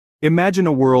Imagine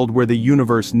a world where the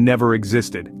universe never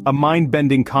existed. A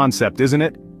mind-bending concept, isn't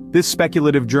it? This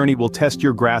speculative journey will test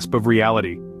your grasp of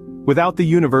reality. Without the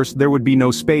universe, there would be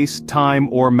no space,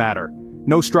 time, or matter.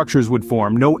 No structures would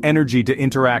form, no energy to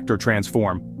interact or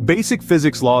transform. Basic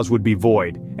physics laws would be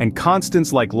void, and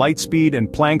constants like light speed and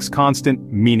Planck's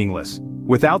constant, meaningless.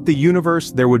 Without the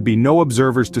universe, there would be no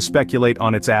observers to speculate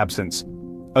on its absence.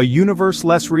 A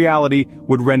universe-less reality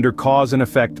would render cause and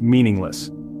effect meaningless.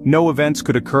 No events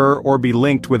could occur or be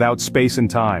linked without space and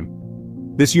time.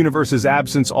 This universe's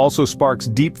absence also sparks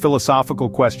deep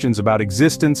philosophical questions about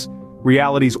existence,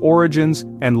 reality's origins,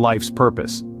 and life's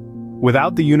purpose.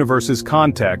 Without the universe's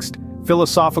context,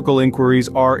 philosophical inquiries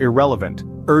are irrelevant,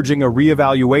 urging a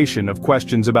re-evaluation of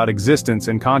questions about existence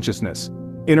and consciousness.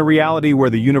 In a reality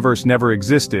where the universe never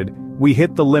existed, we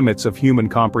hit the limits of human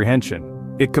comprehension.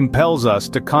 It compels us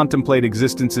to contemplate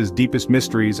existence's deepest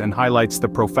mysteries and highlights the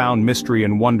profound mystery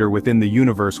and wonder within the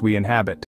universe we inhabit.